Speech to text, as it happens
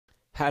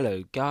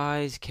Hello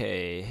guys,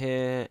 Kay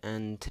here,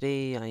 and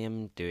today I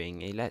am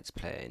doing a Let's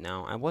Play.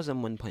 Now, I was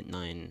on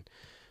 1.9,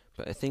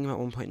 but the thing about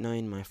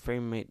 1.9, my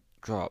frame rate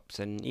drops,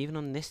 and even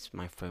on this,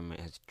 my frame rate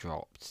has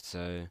dropped,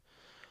 so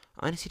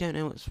I honestly don't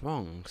know what's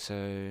wrong,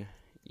 so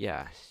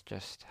yeah, it's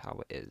just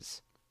how it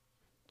is.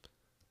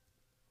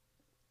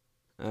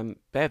 Bear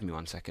with me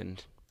 1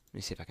 second. Let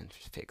me see if I can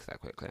fix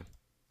that quickly.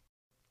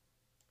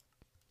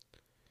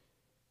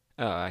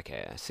 Oh,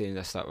 okay, as soon as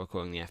I start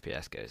recording, the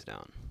FPS goes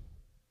down.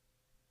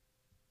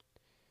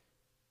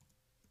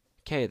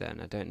 Okay then,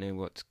 I don't know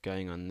what's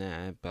going on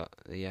there, but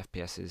the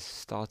FPS is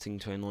starting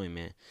to annoy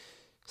me.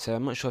 So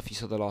I'm not sure if you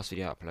saw the last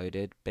video I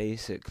uploaded.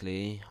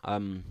 Basically,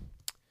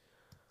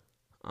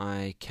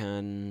 I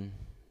can,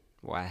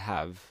 well, I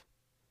have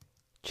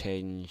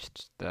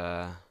changed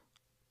the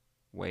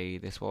way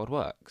this world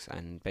works,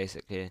 and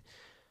basically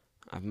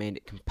I've made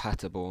it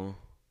compatible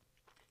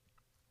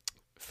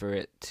for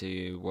it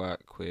to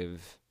work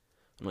with,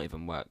 not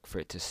even work, for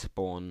it to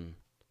spawn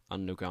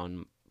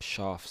underground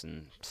shafts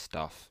and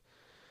stuff.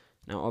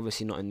 Now,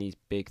 obviously not in these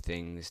big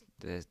things.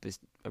 There's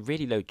a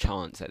really low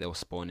chance that they'll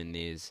spawn in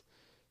these.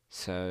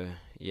 So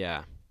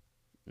yeah,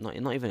 not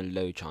even a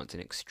low chance, an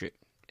extreme.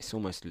 It's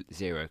almost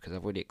zero because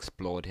I've already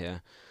explored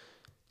here.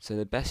 So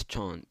the best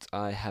chance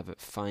I have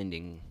at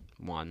finding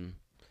one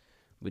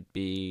would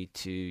be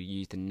to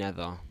use the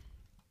nether.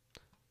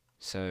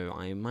 So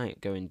I might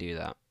go and do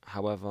that.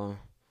 However,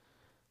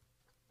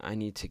 I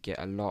need to get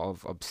a lot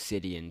of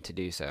obsidian to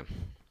do so,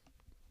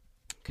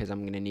 because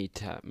I'm going to need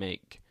to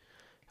make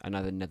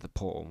another nether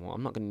portal. Well,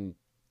 I'm not going to need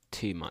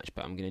too much,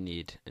 but I'm going to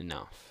need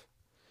enough.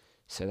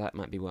 So that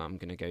might be what I'm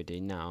going to go do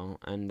now.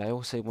 And I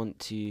also want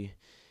to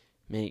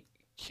make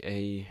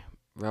a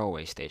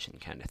railway station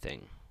kind of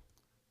thing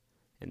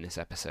in this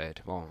episode.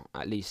 Well,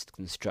 at least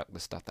construct the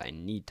stuff that I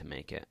need to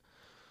make it.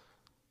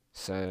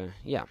 So,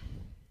 yeah.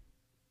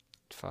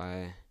 If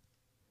I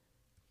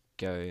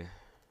go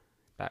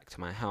back to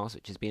my house,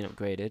 which is being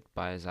upgraded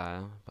by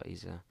Isaiah, but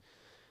he's a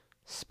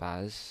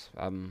spaz.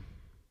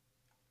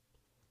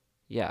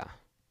 Yeah,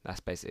 that's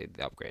basically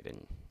the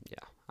upgrading.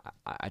 Yeah,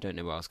 I don't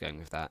know where I was going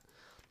with that.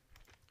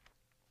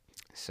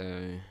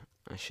 So,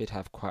 I should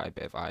have quite a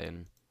bit of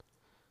iron.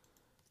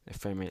 The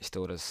frame rate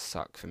still does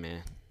suck for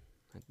me.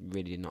 I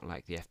really do not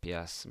like the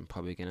FPS. I'm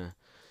probably gonna,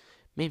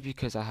 maybe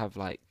because I have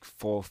like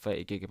 4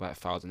 30 GB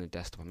files on the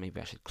desktop,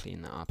 maybe I should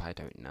clean that up. I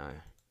don't know.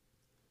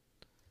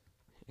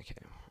 Okay,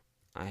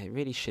 I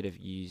really should have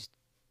used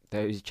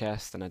those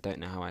chests, and I don't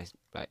know how I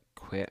like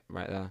quit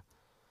right there.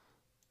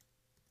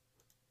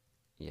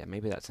 Yeah,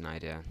 maybe that's an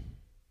idea.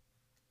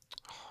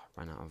 Oh,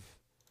 ran out of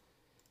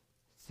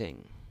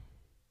thing.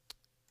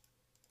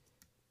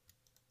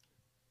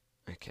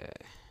 Okay.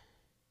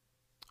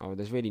 Oh,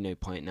 there's really no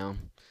point now.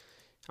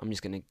 I'm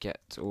just gonna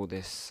get all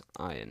this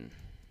iron.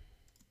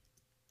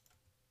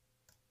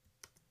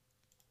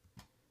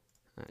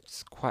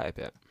 That's quite a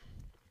bit.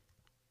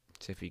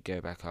 So if we go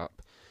back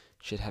up,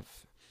 should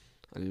have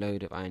a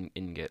load of iron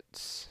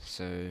ingots.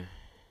 So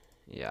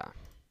yeah,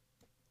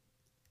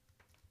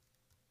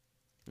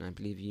 and I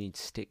believe you need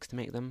sticks to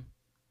make them.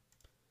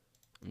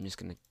 I'm just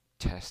gonna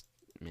test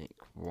make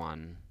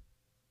one.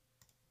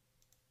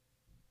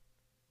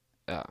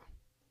 Oh,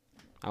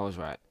 I was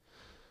right.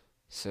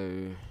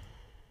 So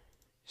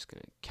just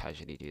gonna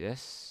casually do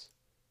this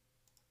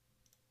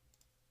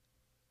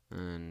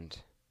and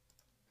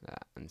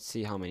that, and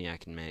see how many I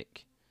can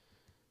make.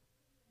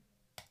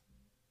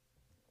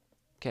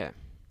 Okay.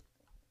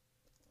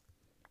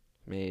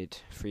 Made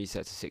 3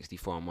 sets of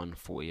 64 and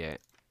 148.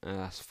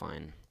 That's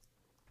fine.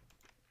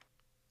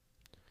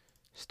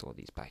 Store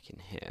these back in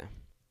here.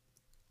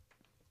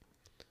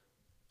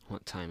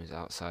 What time is it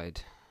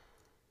outside?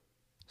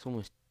 It's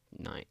almost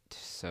night,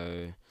 so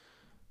I'm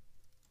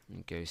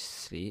gonna go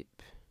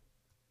sleep.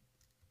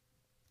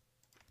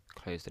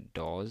 Close the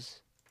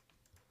doors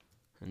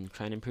and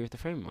try and improve the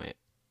frame rate.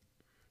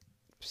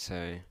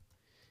 So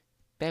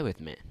bear with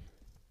me.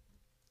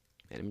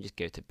 Yeah, let me just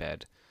go to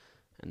bed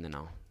and then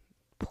I'll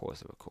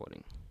pause the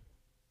recording.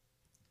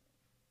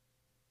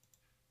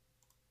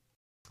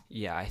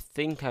 Yeah, I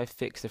think I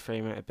fixed the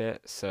frame rate a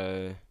bit,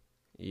 so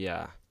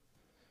yeah,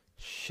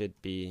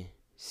 should be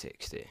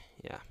 60.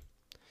 Yeah.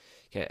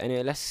 Okay,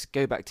 anyway, let's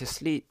go back to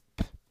sleep.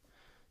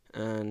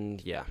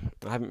 And yeah,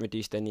 I haven't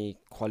reduced any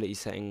quality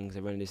settings.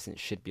 The render distance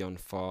should be on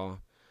far,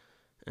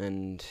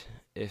 and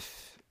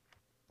if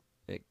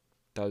it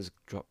does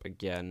drop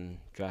again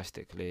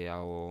drastically, I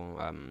will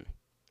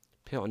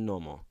put it on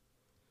normal.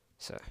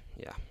 So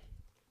yeah.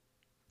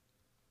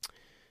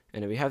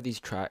 And we have these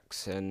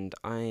tracks, and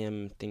I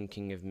am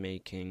thinking of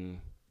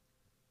making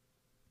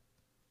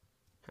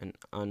an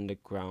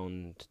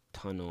underground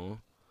tunnel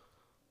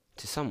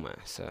to somewhere.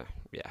 So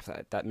yeah,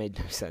 that made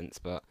no sense,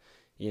 but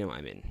you know what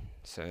I mean.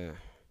 So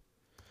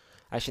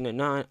actually,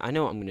 no, I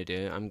know what I'm going to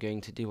do. I'm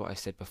going to do what I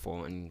said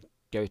before and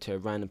go to a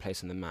random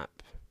place on the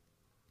map.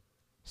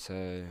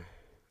 So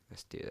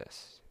let's do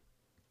this.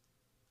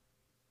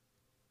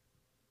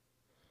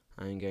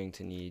 I'm going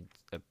to need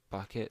a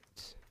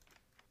bucket,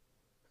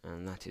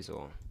 and that is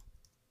all.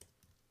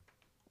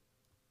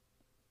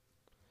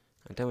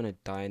 I don't want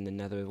to die in the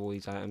nether with all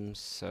these items,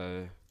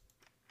 so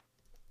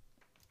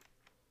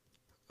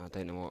I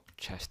don't know what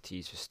chest to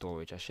use for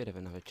storage. I should have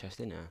another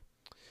chest in there.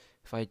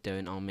 If I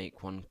don't, I'll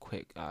make one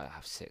quick. I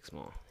have 6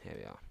 more. Here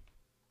we are.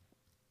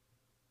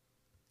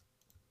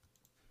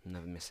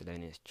 Another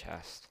miscellaneous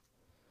chest.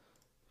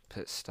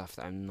 Put stuff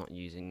that I'm not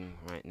using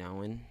right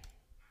now in.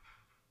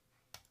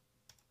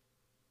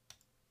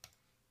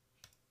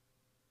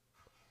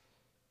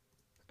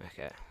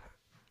 Okay.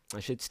 I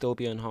should still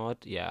be on hard.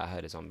 Yeah, I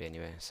heard a zombie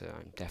anyway, so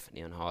I'm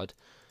definitely on hard.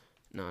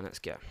 Now let's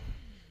go.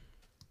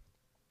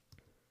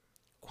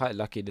 Quite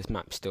lucky this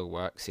map still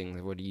works, seeing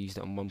I've already used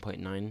it on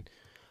 1.9.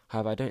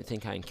 However, I don't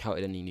think I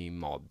encountered any new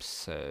mobs,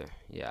 so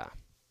yeah.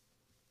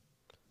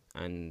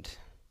 And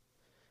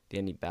the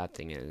only bad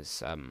thing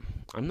is, I'm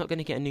not going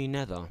to get a new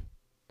nether,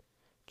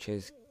 which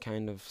is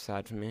kind of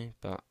sad for me,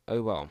 but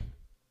oh well.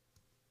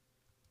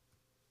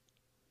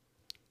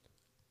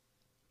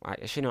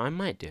 Actually, no, I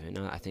might do it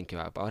now that I think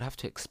about it, but I'd have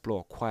to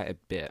explore quite a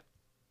bit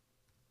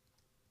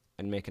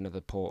and make another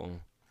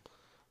portal.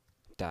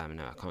 Damn,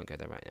 no, I can't go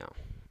there right now.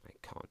 I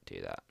can't do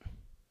that.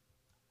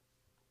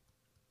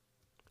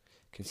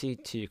 Can see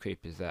 2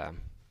 creepers there.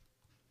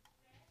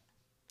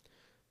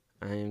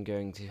 I am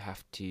going to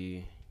have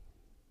to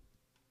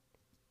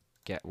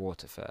get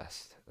water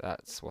first.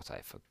 That's what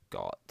I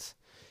forgot.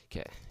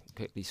 Okay,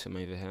 quickly swim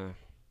over here.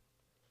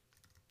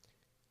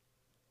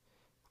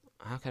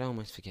 How could I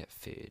almost forget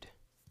food?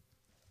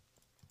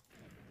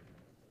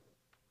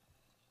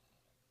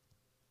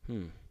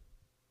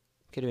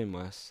 Could have been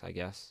worse, I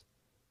guess.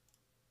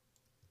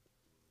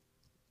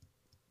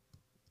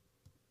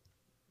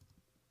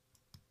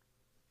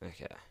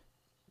 Okay.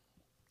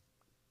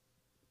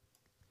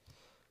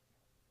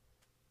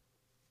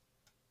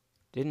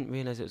 Didn't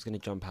realise it was going to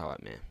jump out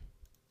at me.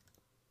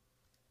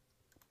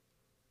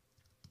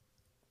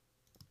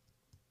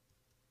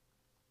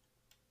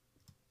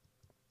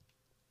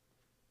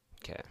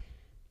 Okay.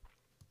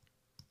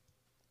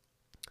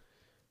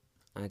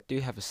 I do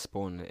have a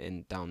spawn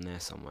in down there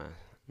somewhere.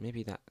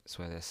 Maybe that's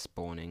where they're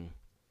spawning.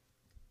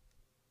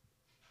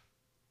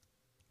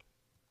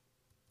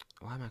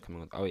 Why am I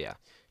coming on? Oh yeah,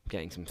 I'm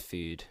getting some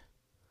food.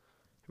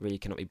 Really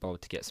cannot be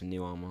bothered to get some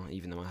new armor,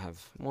 even though I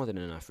have more than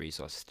enough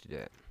resources to do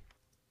it.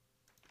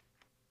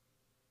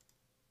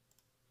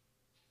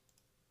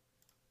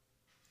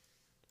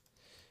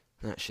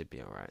 That should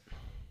be alright.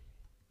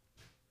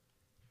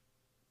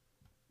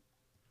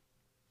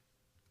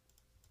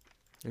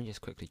 Let me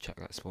just quickly check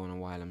that spawner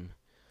while I'm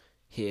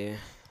here.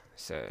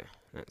 So,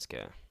 let's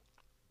go.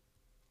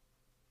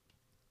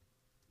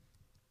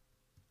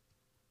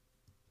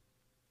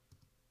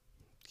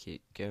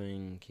 Keep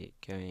going, keep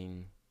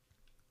going.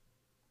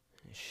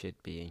 It should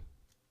be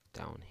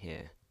down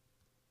here.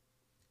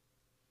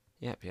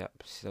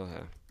 Yep, still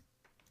here.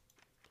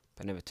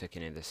 But I never took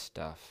any of this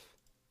stuff.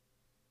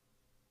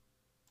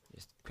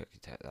 Just quickly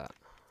take that.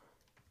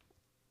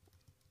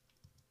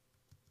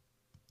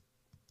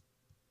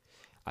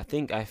 I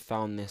think I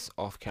found this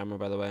off camera,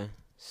 by the way,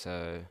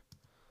 so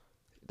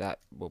that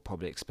will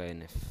probably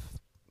explain if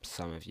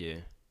some of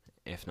you,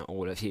 if not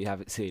all of you,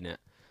 haven't seen it.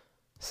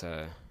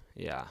 So,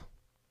 yeah.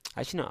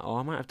 Actually, no,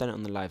 I might have done it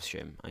on the live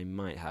stream. I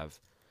might have.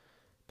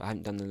 But I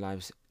haven't done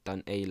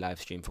a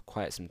live stream for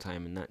quite some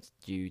time, and that's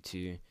due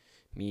to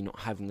me not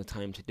having the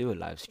time to do a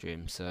live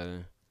stream, so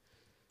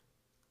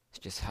it's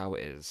just how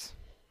it is.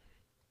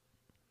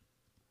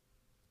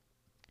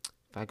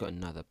 If I got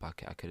another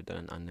bucket, I could have done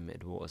an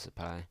unlimited water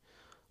supply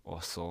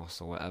or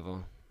source or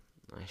whatever.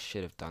 I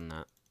should have done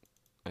that.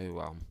 Oh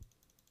well.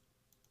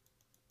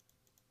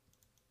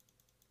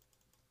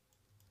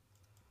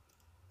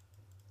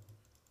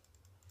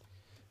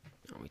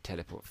 And we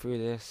teleport through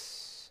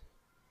this.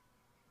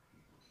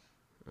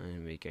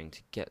 And we're going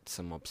to get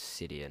some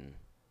obsidian.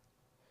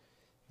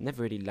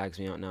 Never really lags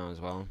me out now as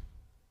well.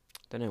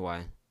 Don't know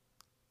why.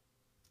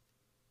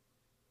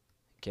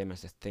 Game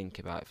has to think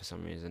about it for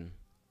some reason.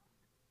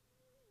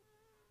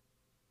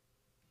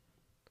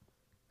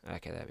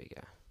 Okay, there we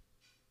go.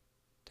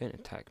 Don't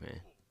attack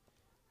me.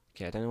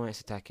 Okay, I don't know why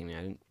it's attacking me.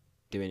 I didn't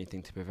do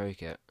anything to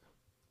provoke it.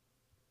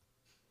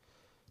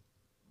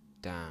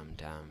 Damn.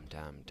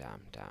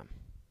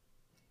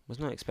 Was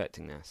not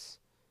expecting this.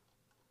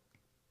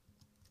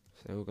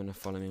 So they're all gonna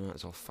follow me. Might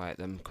as well fight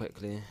them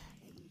quickly.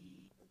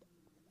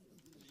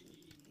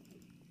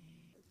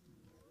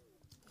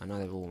 I know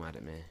they're all mad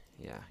at me.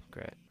 Yeah,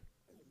 great.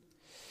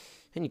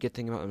 Only good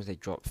thing about them is they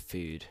drop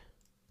food.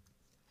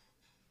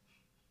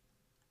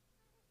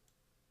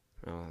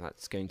 Well,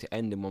 that's going to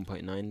end in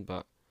 1.9,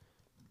 but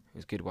it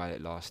was good while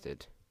it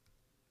lasted.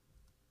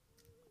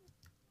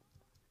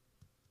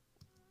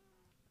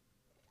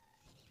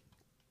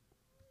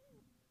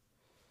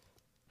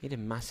 Need a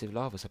massive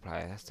lava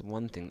supply. That's the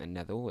one thing that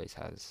Nether always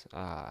has.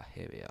 Ah,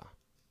 here we are.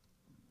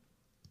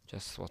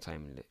 Just what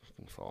I'm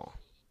looking for.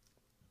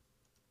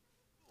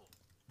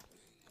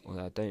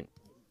 Although I don't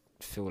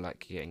feel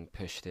like getting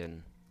pushed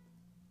in.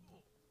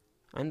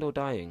 And or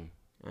dying.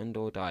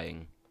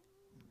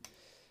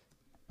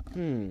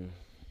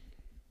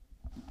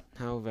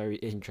 How very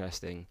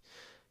interesting.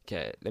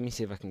 Okay, let me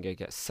see if I can go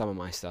get some of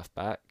my stuff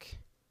back.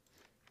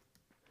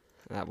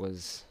 That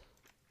was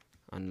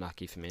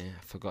unlucky for me.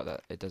 I forgot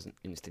that it doesn't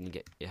instantly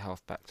get your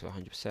health back to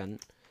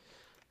 100%.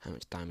 How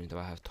much diamond do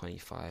I have?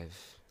 25.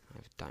 I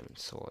have a diamond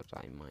sword.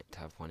 I might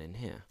have one in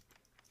here.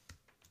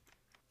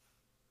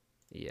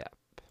 Yep.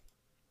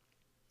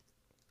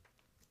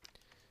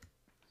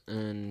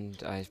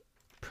 And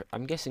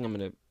I'm guessing I'm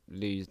going to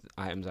lose the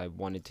items I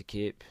wanted to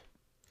keep.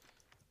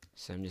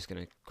 So I'm just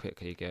going to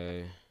quickly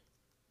go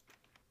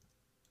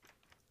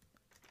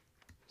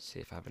see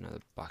if I have another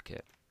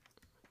bucket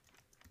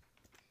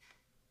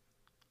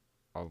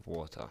of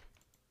water.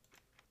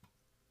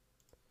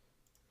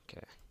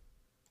 Okay,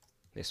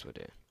 this will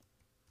do.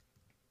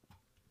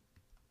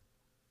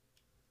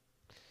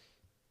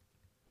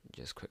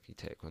 Just quickly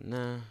take one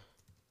there.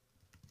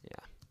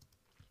 Yeah.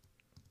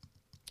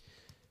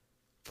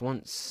 For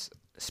once,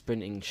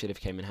 sprinting should have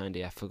came in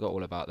handy. I forgot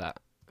all about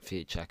that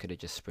feature. I could have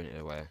just sprinted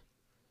away.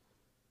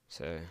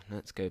 So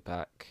let's go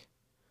back,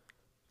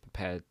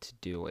 prepared to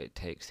do what it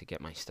takes to get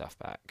my stuff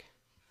back.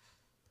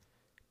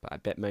 But I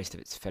bet most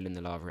of it's fell in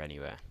the lava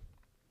anyway.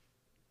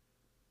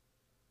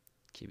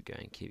 Keep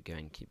going, keep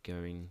going, keep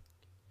going.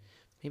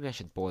 Maybe I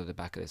should board the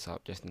back of this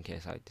up just in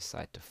case I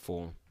decide to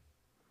fall.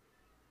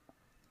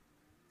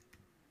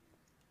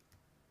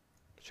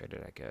 Which way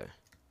did I go?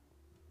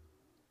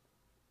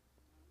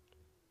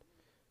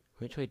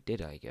 Which way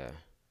did I go?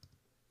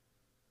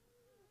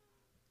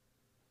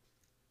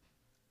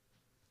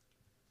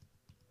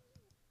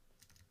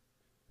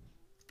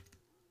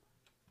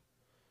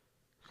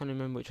 I can't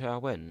remember which way I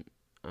went.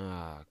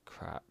 Ah,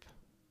 crap.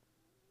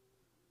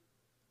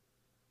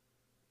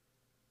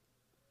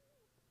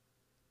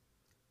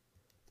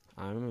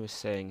 I remember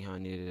saying how I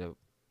needed a...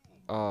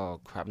 Oh,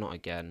 crap, not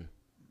again.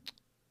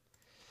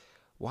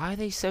 Why are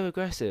they so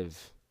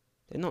aggressive?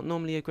 They're not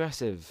normally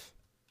aggressive.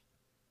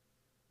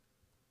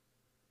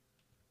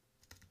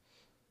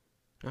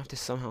 I have to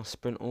somehow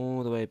sprint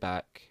all the way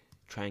back,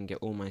 try and get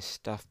all my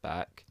stuff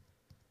back.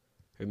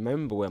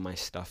 Remember where my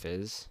stuff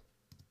is.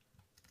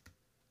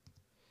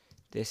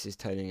 This is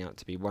turning out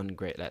to be one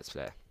great Let's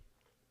Play.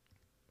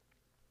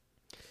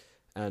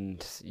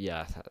 And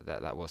yeah,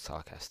 that was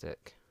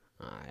sarcastic.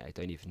 I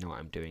don't even know what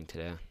I'm doing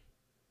today.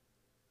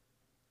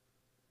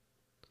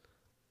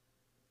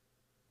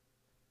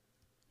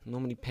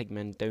 Normally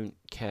pigmen don't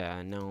care,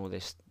 and now they're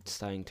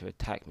starting to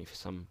attack me for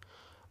some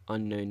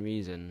unknown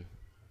reason.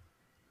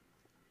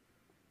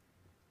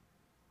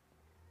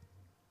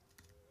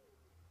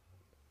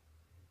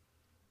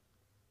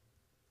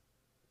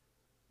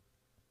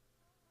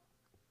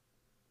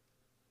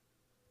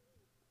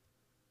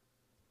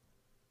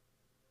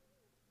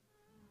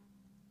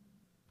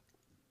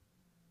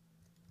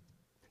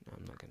 No,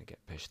 I'm not going to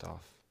get pushed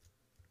off.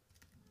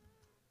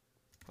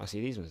 I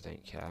see these ones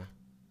don't care.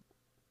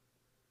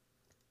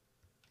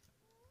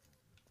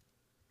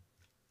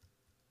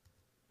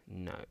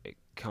 No, it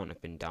can't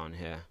have been down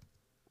here.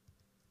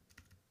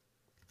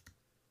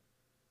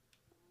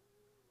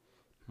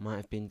 Might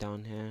have been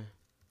down here.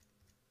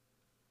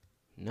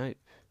 Nope.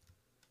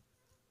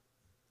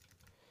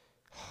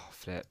 Oh,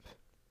 flip.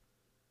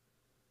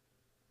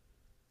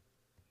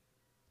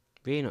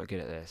 Really not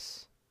good at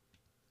this.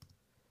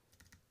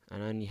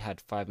 And I only had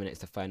 5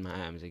 minutes to find my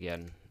items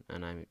again,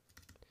 and I'm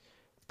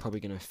probably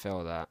going to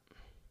fail that.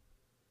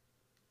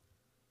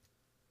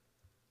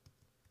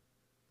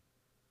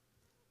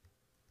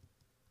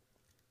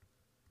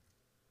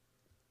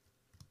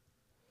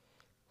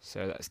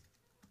 So that's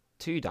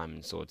 2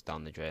 diamond swords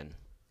down the drain.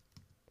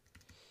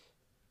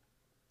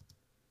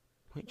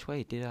 Which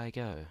way did I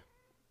go?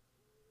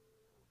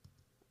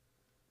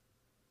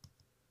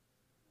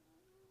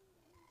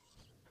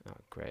 Oh,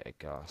 great, a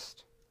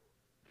ghast.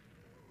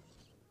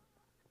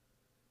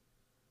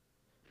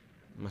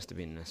 Must have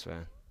been this way.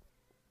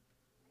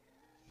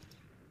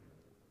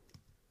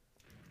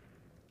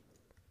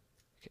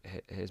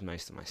 Okay, here's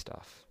most of my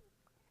stuff.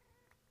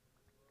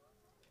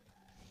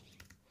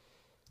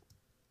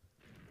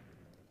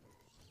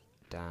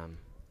 Damn.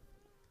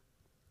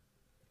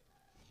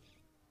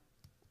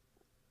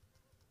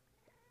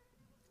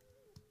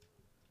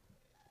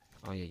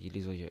 Oh yeah, you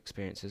lose all your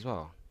experience as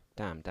well.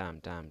 Damn, damn,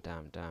 damn,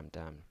 damn, damn,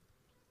 damn.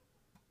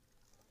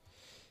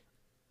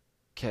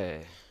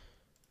 Okay.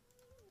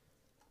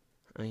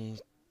 I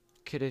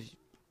could have,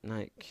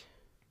 like,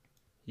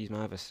 used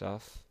my other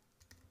stuff.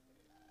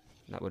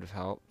 That would have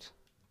helped.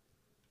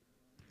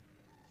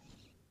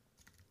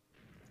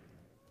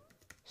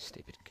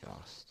 Stupid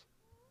ghast.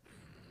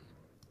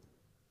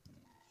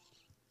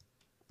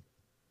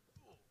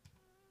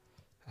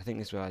 I think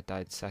this is where I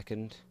died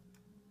second.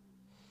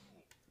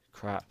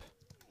 Crap.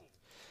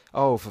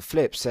 Oh, for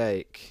flip's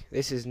sake.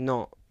 This is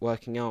not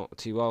working out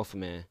too well for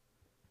me.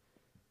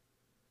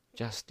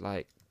 Just,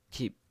 like,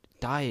 keep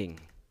dying.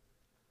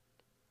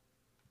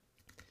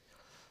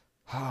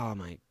 Oh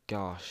my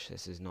gosh,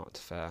 this is not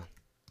fair.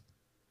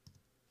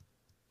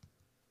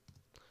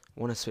 I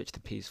want to switch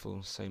to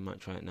peaceful so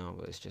much right now,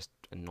 but it's just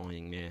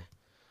annoying me.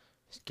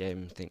 This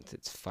game thinks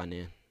it's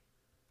funny.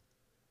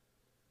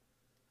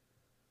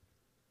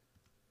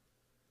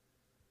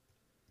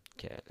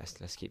 Okay,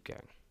 let's keep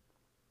going.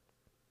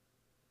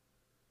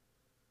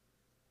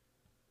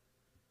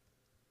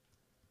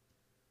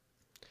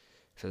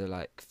 For the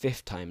like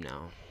 5th time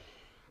now.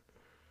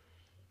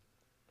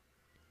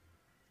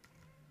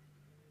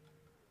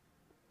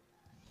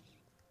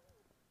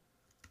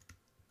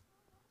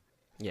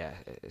 Yeah,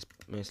 it's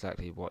most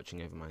likely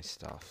watching over my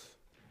stuff.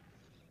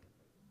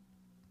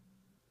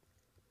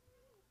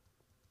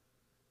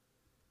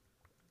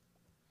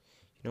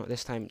 You know what,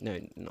 this time, no,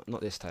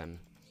 not this time.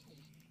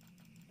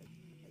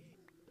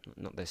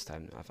 Not this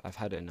time, I've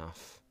had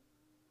enough.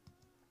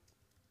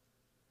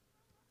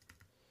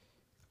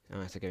 I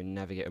have to go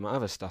navigate where my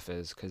other stuff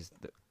is, because,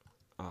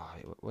 oh,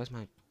 where's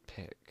my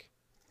pick?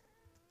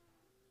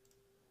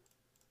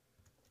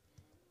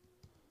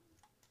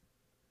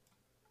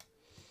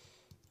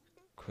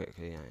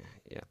 Quickly,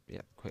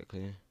 yep,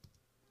 quickly.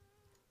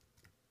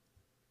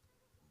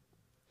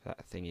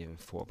 That thing even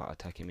thought about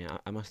attacking me.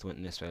 I must have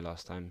went this way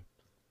last time.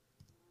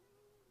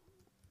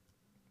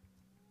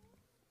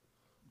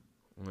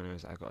 When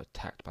I got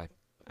attacked by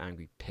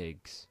angry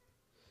pigs.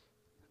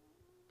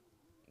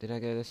 Did I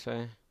go this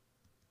way?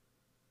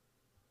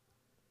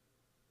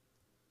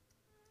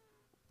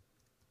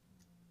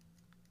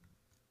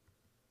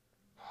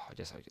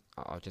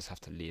 I'll just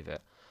have to leave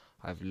it.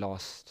 I've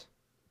lost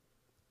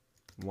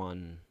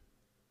 1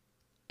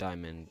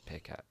 diamond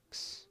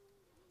pickaxe.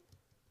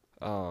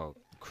 Oh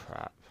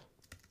crap!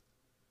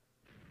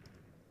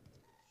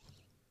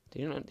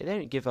 They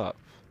don't give up.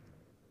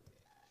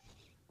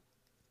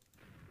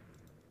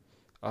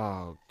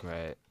 Oh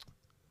great!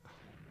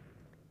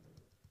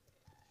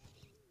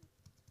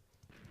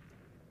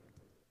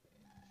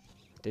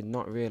 Did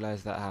not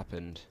realize that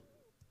happened.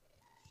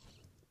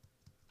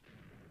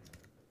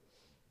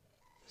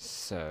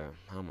 So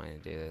how am I gonna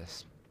do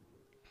this?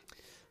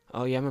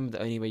 Oh yeah, I remember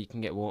the only way you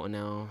can get water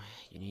now.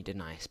 You need an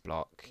ice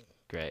block.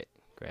 Great.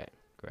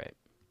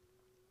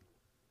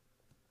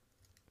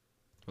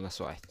 Well, that's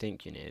what I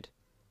think you need.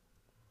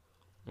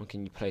 Or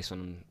can you place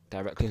one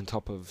directly on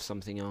top of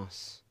something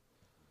else?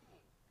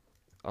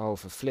 Oh,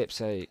 for flip's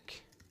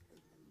sake.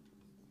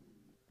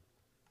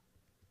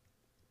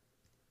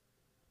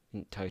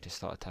 Didn't tell you to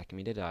start attacking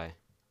me, did I?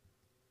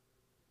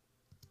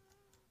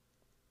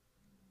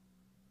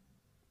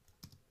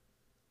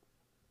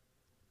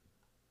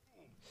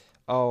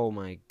 Oh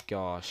my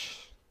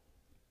gosh.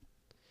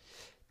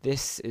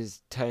 This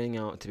is turning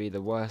out to be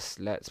the worst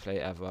Let's Play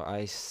ever.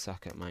 I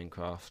suck at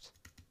Minecraft.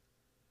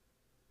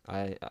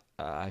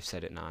 I've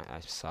said it now, I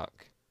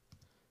suck.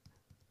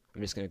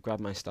 I'm just going to grab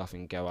my stuff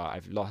and go out.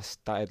 I've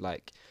died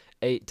like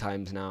 8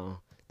 times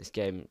now. This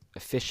game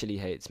officially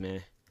hates me.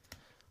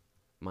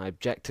 My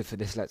objective for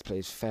this Let's Play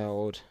has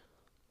failed.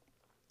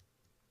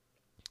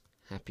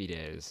 Happy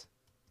days.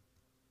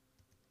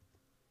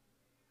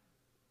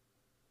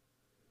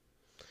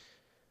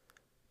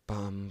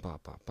 Bum ba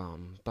ba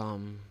bum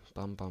bum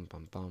bum bum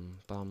bum bum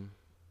bum.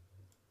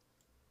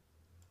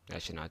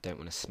 Actually no, I don't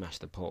want to smash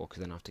the portal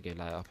because then I have to go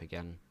light up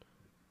again.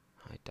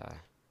 I die.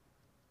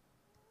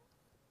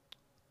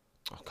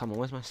 Oh come on,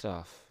 where's my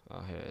stuff?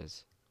 Oh here it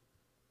is.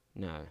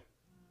 No.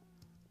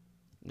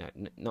 No,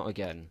 not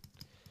again.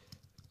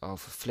 Oh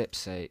for flip's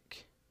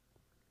sake.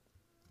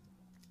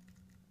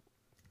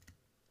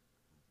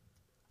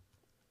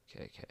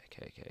 Okay.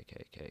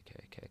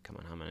 Come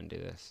on, how am I gonna do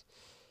this?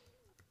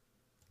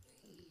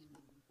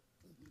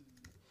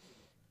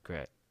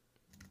 Great.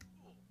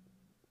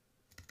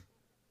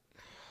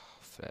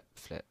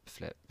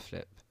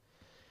 Flip.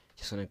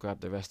 Just gonna grab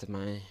the rest of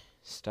my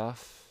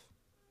stuff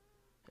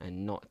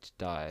and not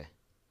die.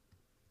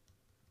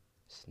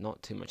 It's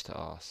not too much to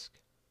ask.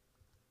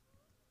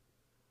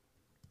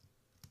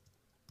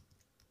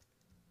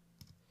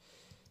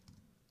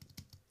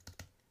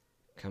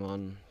 Come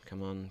on.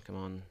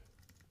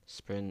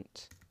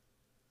 Sprint.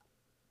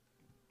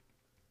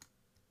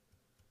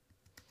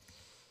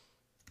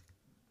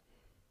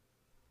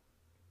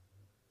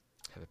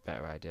 Have a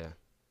better idea.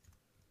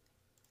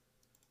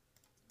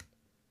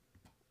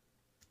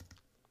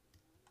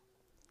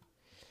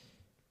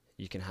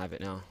 You can have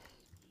it now.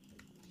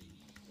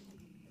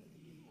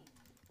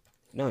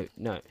 No,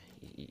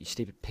 you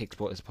stupid pigs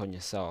brought this upon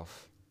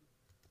yourself.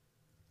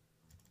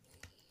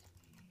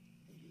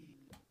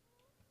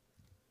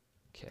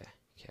 Okay.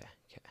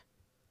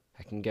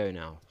 I can go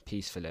now,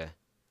 peacefully.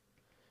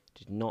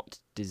 Did not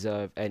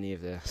deserve any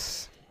of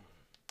this.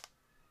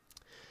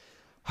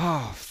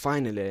 Ah,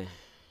 finally.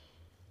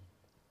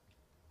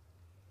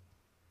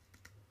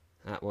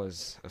 That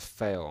was a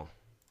fail.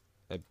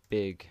 A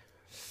big,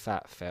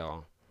 fat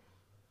fail.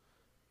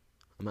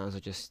 I might as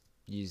well just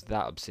use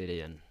that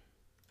obsidian.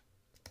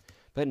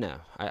 But no,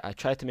 I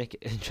tried to make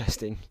it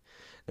interesting,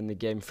 and the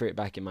game threw it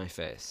back in my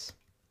face.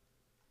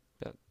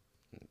 But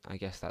I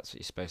guess that's what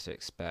you're supposed to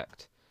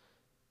expect.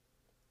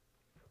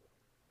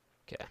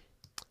 Okay,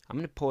 I'm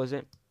going to pause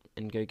it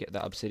and go get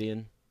that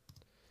obsidian.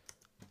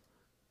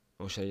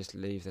 Or should I just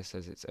leave this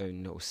as its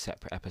own little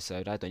separate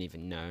episode? I don't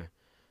even know.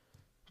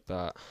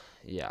 But,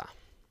 yeah.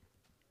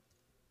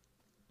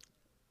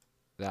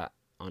 That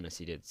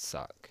honestly did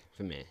suck.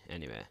 For me,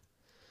 anyway.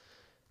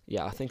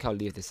 yeah, I think I'll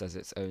leave this as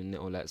its own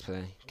little let's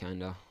play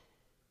kinda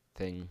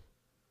thing.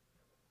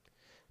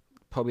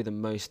 Probably the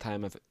most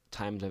times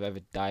I've ever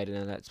died in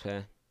a let's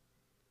play,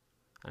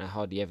 and I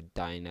hardly ever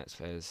die in let's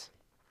plays,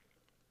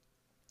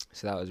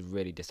 so that was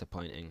really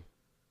disappointing.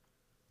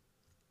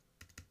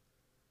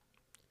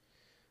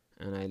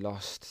 And I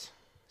lost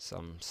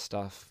some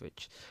stuff,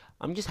 which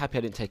I'm just happy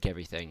I didn't take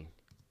everything.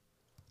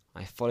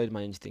 I followed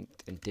my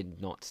instinct and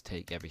did not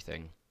take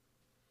everything.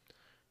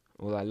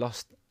 Well, I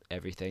lost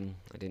everything.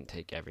 I didn't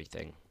take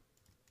everything.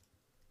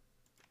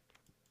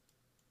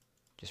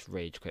 Just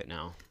rage quit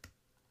now.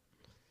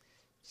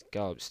 Just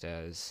go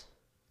upstairs,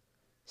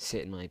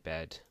 sit in my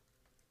bed,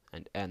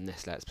 and end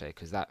this let's play,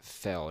 because that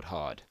failed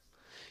hard.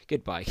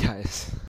 Goodbye, guys.